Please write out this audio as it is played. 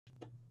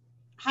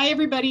Hi,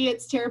 everybody.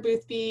 It's Tara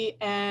Boothby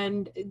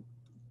and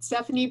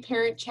Stephanie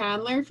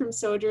Parent-Chandler from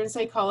Sojourn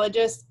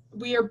Psychologist.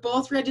 We are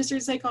both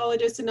registered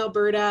psychologists in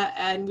Alberta,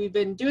 and we've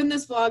been doing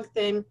this vlog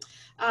thing.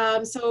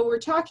 So we're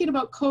talking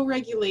about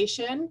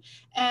co-regulation,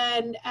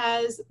 and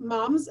as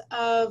moms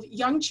of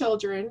young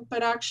children,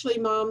 but actually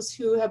moms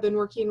who have been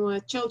working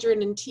with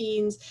children and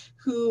teens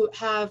who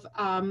have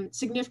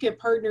significant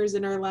partners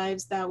in our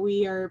lives that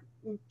we are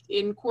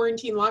in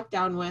quarantine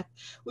lockdown with,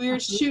 we were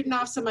shooting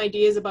off some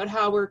ideas about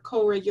how we're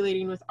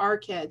co-regulating with our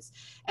kids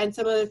and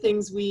some of the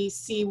things we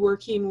see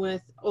working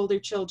with older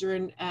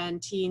children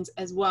and teens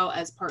as well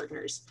as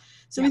partners.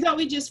 So we thought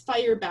we'd just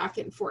fire back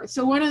and forth.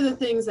 So one of the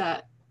things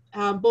that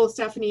both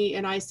Stephanie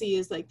and I see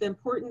is like the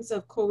importance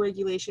of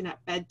co-regulation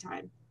at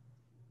bedtime.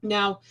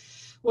 Now,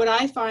 what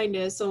I find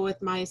is, so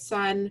with my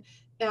son,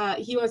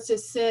 he wants to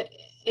sit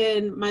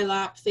in my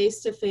lap face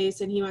to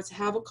face and he wants to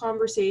have a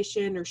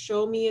conversation or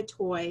show me a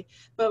toy.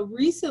 But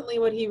recently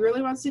what he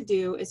really wants to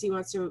do is he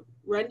wants to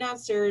run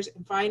downstairs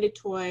and find a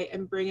toy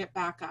and bring it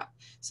back up.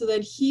 So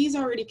then he's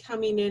already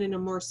coming in a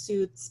more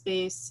soothed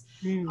space.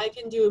 I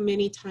can do a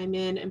mini time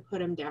in and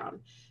put him down.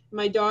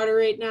 My daughter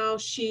right now,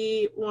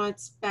 she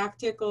wants back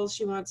tickles.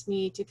 She wants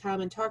me to come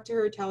and talk to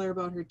her, tell her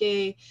about her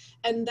day.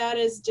 And that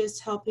is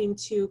just helping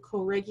to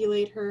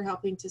co-regulate her,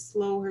 helping to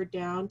slow her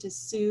down, to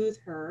soothe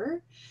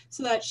her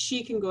so that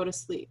she can go to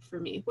sleep for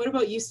me. What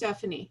about you,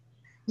 Stephanie?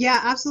 Yeah,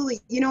 absolutely.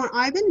 You know,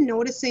 I've been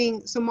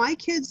noticing, so my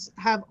kids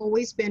have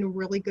always been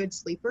really good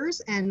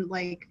sleepers, and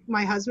like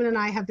my husband and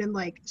I have been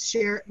like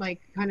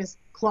kind of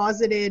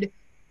closeted,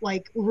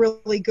 like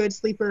really good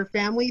sleeper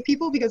family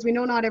people, because we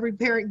know not every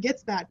parent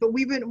gets that, but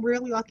we've been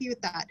really lucky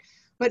with that.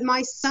 But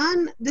my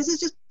son, this has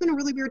just been a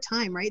really weird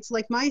time, right? So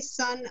like my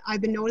son, I've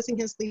been noticing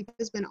his sleep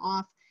has been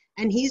off,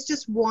 and he's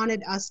just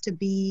wanted us to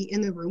be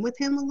in the room with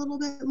him a little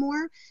bit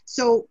more.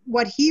 So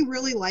what he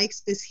really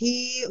likes is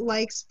he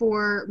likes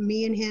for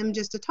me and him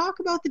just to talk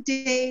about the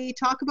day,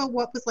 talk about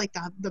what was like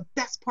the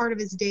best part of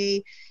his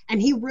day. And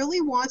he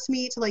really wants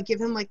me to like give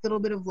him like a little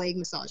bit of leg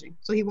massaging.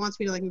 So he wants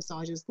me to like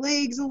massage his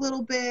legs a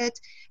little bit.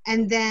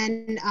 And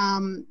then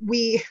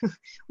we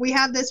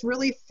have this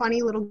really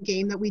funny little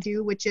game that we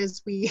do, which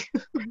is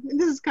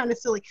this is kind of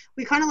silly.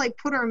 We kind of like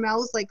put our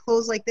mouths like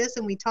closed like this,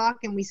 and we talk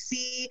and we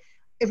see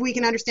if we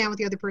can understand what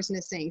the other person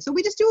is saying. So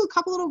we just do a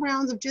couple little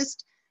rounds of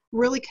just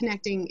really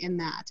connecting in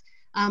that.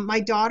 My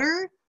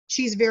daughter,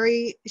 she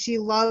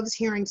loves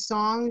hearing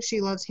songs. She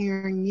loves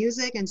hearing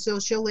music. And so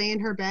she'll lay in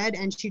her bed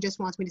and she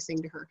just wants me to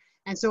sing to her.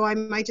 And so I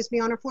might just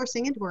be on her floor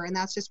singing to her, and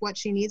that's just what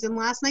she needs. And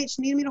last night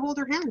she needed me to hold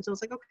her hand. So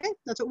it's like, okay,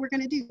 that's what we're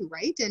going to do.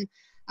 Right.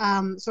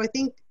 And so I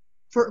think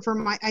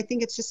I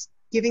think it's just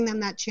giving them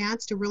that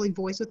chance to really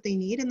voice what they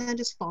need and then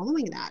just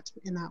following that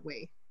in that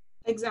way.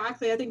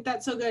 Exactly. I think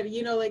that's so good.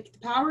 You know, like the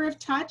power of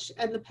touch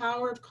and the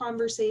power of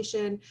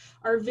conversation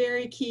are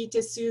very key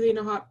to soothing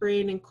a hot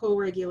brain and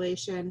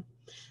co-regulation.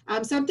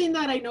 Something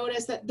that I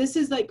noticed that this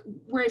is like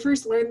where I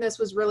first learned this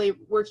was really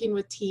working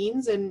with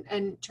teens and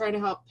trying to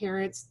help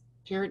parents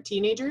parent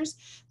teenagers,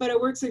 but it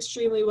works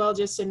extremely well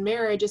just in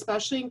marriage,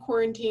 especially in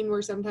quarantine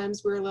where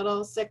sometimes we're a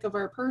little sick of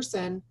our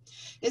person,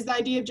 is the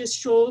idea of just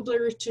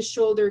shoulder to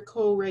shoulder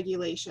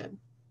co-regulation.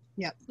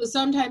 Yep. So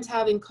sometimes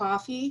having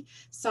coffee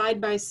side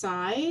by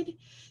side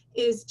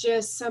is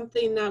just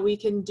something that we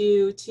can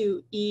do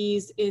to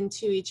ease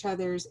into each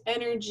other's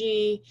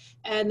energy.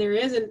 And there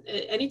isn't,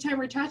 anytime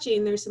we're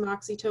touching, there's some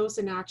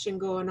oxytocin action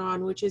going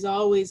on, which is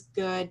always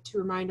good to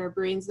remind our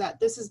brains that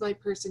this is my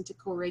person to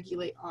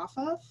co-regulate off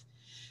of.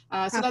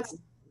 So that's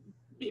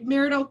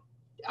marital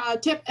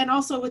tip, and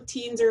also with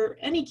teens or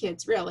any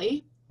kids,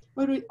 really.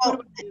 What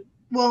about you?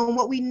 Well,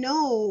 what we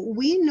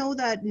know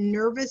that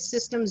nervous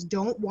systems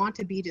don't want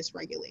to be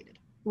dysregulated,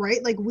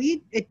 right? Like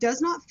it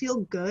does not feel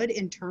good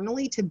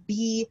internally to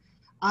be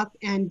up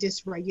and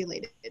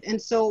dysregulated.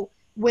 And so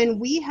when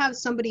we have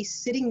somebody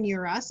sitting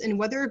near us, and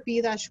whether it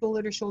be that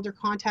shoulder to shoulder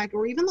contact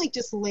or even like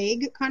just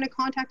leg kind of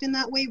contact in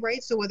that way,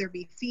 right? So whether it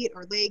be feet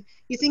or leg,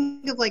 you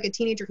think of like a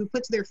teenager who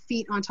puts their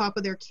feet on top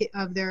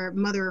of their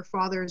mother or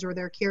father's or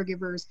their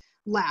caregiver's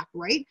lap,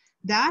 right?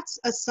 That's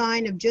a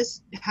sign of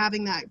just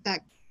having that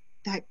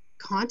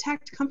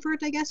contact comfort,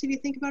 I guess, if you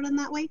think about it in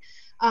that way.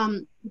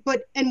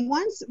 But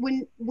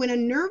when a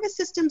nervous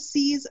system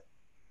sees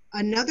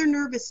another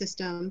nervous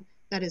system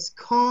that is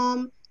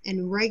calm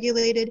and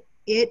regulated,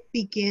 it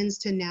begins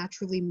to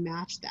naturally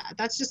match that.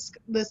 That's just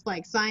this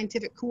like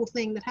scientific cool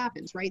thing that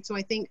happens, right? So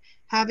I think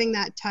having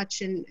that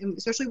touch, and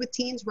especially with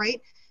teens,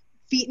 right?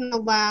 Feet in the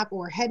lap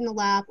or head in the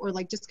lap or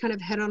like just kind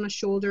of head on a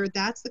shoulder,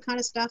 that's the kind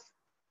of stuff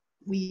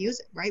we use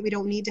it, right? We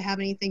don't need to have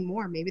anything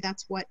more. Maybe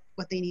that's what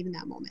they need in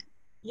that moment.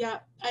 Yeah,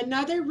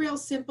 another real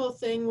simple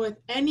thing with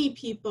any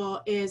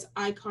people is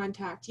eye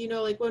contact. You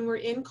know, like when we're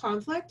in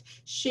conflict,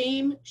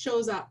 shame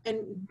shows up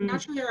and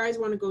naturally our eyes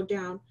want to go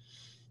down.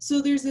 So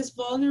there's this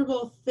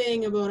vulnerable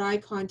thing about eye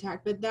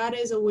contact, but that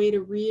is a way to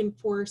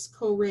reinforce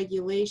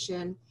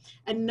co-regulation.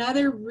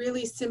 Another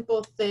really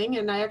simple thing,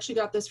 and I actually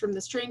got this from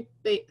the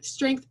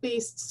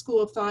strength-based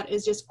school of thought,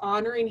 is just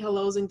honoring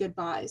hellos and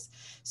goodbyes.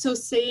 So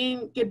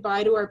saying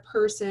goodbye to our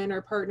person,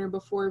 our partner,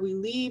 before we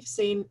leave,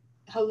 saying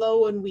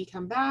hello when we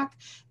come back.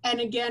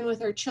 And again,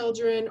 with our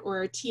children or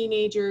our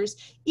teenagers,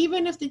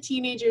 even if the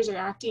teenagers are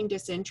acting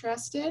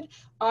disinterested,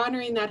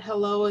 honoring that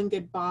hello and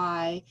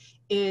goodbye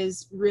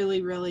is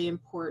really, really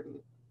important.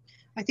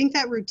 I think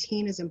that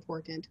routine is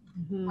important,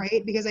 Mm-hmm.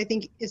 right? Because I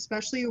think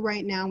especially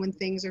right now when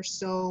things are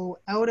so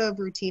out of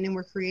routine and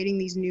we're creating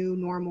these new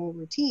normal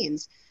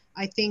routines,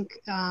 I think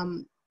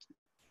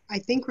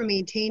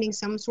maintaining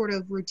some sort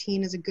of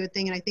routine is a good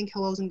thing. And I think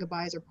hellos and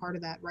goodbyes are part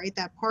of that, right?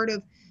 That part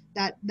of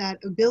that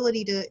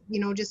ability to,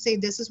 just say,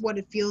 this is what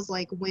it feels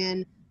like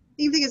when,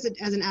 even as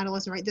an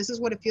adolescent, right? This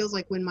is what it feels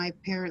like when my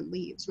parent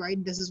leaves,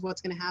 right? This is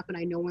what's going to happen.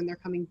 I know when they're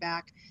coming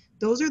back.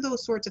 Those are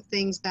those sorts of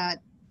things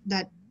that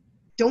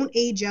don't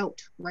age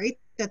out, right?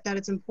 That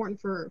it's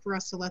important for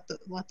us to let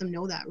them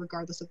know that,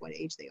 regardless of what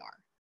age they are.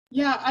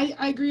 Yeah,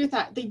 I agree with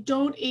that. They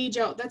don't age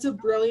out. That's a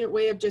brilliant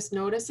way of just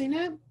noticing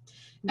it.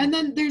 And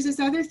then there's this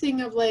other thing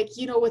of like,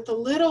 with the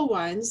little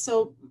ones,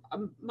 so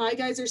my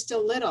guys are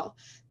still little,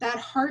 that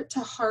heart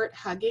to heart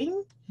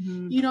hugging,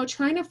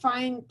 trying to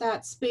find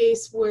that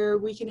space where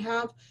we can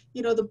have,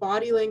 the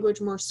body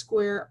language more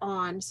square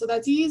on. So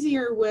that's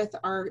easier with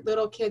our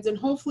little kids and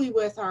hopefully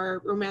with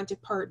our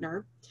romantic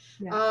partner.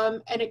 Yeah.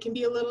 And it can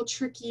be a little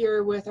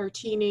trickier with our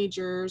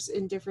teenagers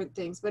in different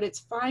things, but it's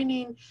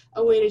finding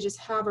a way to just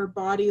have our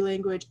body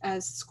language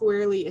as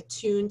squarely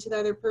attuned to the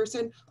other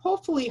person,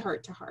 hopefully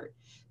heart to heart.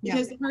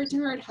 Because the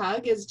heart-to-heart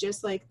hug is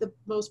just like the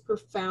most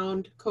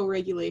profound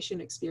co-regulation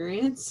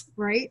experience.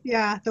 Right?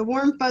 Yeah, the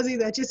warm fuzzy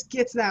that just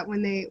gets that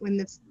when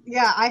it's,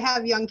 I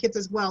have young kids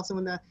as well. So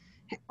when the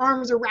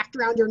arms are wrapped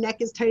around your neck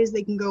as tight as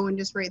they can go and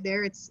just right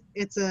there,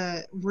 it's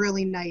a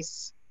really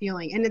nice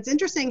feeling. And it's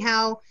interesting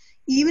how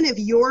even if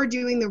you're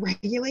doing the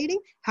regulating,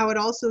 how it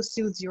also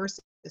soothes your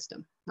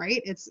system,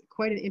 right? It's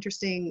quite an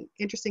interesting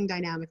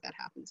dynamic that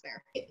happens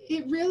there.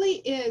 It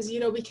really is,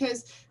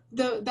 because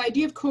the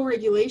idea of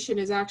co-regulation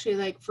is actually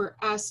like for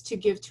us to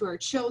give to our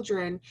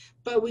children,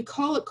 but we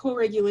call it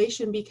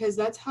co-regulation because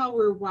that's how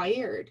we're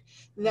wired,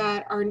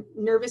 that our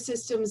nervous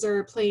systems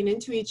are playing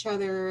into each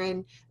other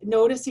and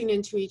noticing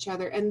into each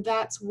other. And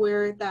that's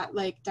where that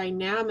like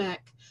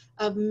dynamic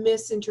of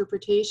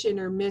misinterpretation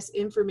or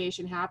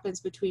misinformation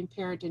happens between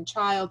parent and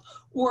child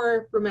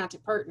or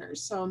romantic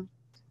partners. So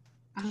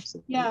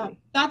absolutely. Yeah,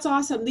 that's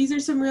awesome. These are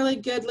some really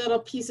good little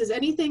pieces.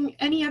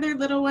 Any other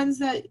little ones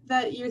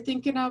that you're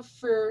thinking of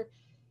for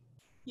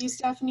you,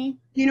 Stephanie?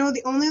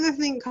 The only other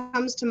thing that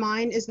comes to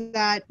mind is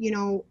that,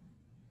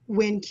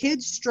 when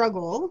kids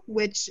struggle,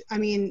 which, I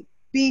mean,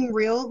 being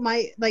real,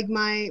 my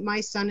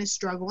son is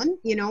struggling,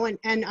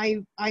 and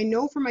I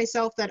know for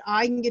myself that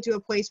I can get to a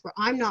place where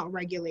I'm not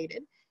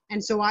regulated.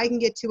 And so I can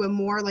get to a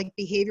more like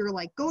behavior,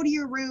 like go to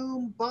your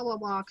room, blah, blah,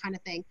 blah kind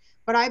of thing.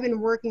 But I've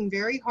been working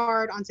very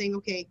hard on saying,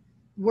 okay,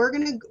 we are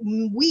going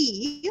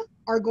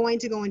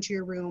to go into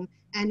your room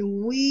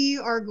and we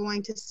are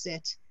going to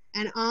sit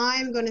and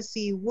I'm going to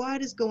see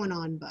what is going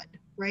on, bud,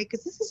 right?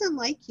 Because this isn't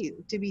like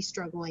you to be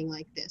struggling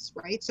like this,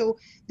 right? So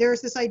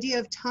there's this idea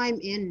of time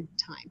in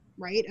time,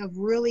 right? Of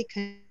really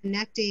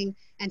connecting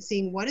and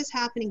seeing what is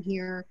happening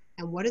here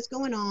and what is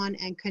going on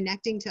and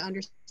connecting to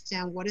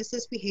understand what is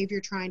this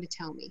behavior trying to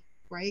tell me,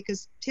 right?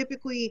 Because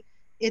typically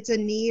it's a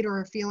need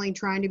or a feeling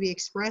trying to be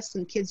expressed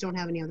and kids don't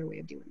have any other way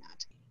of doing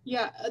that.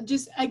 Yeah,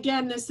 just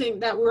again, this thing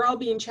that we're all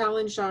being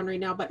challenged on right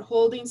now, but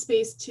holding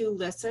space to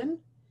listen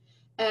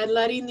and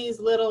letting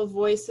these little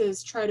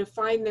voices try to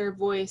find their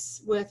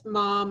voice with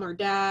mom or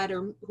dad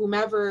or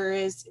whomever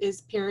is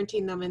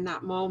parenting them in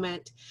that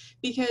moment.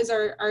 Because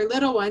our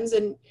little ones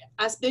and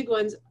us big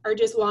ones are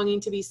just longing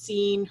to be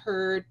seen,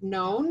 heard,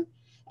 known,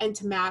 and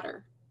to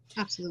matter.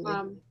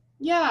 Absolutely.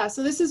 Yeah,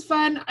 so this is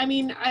fun. I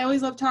mean, I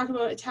always love talking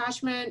about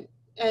attachment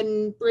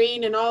and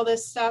brain and all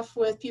this stuff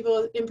with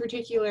people, in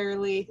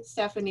particularly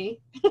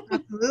Stephanie.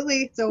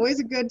 Absolutely. It's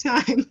always a good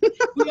time.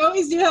 We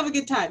always do have a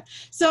good time.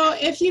 So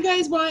if you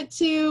guys want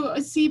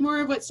to see more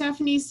of what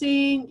Stephanie's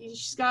saying,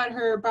 she's got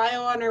her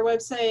bio on our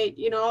website,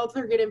 all of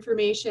her good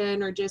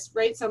information, or just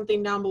write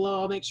something down below.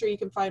 I'll make sure you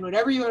can find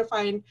whatever you want to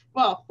find,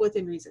 well,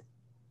 within reason.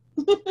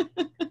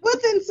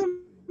 Within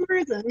some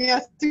reason,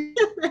 yes.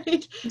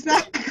 Right.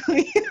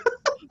 Exactly.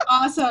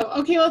 Awesome.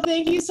 Okay, well,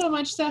 thank you so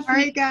much, Stephanie. All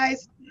right,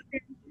 guys.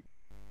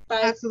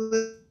 Bye.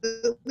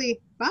 Absolutely.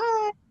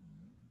 Bye.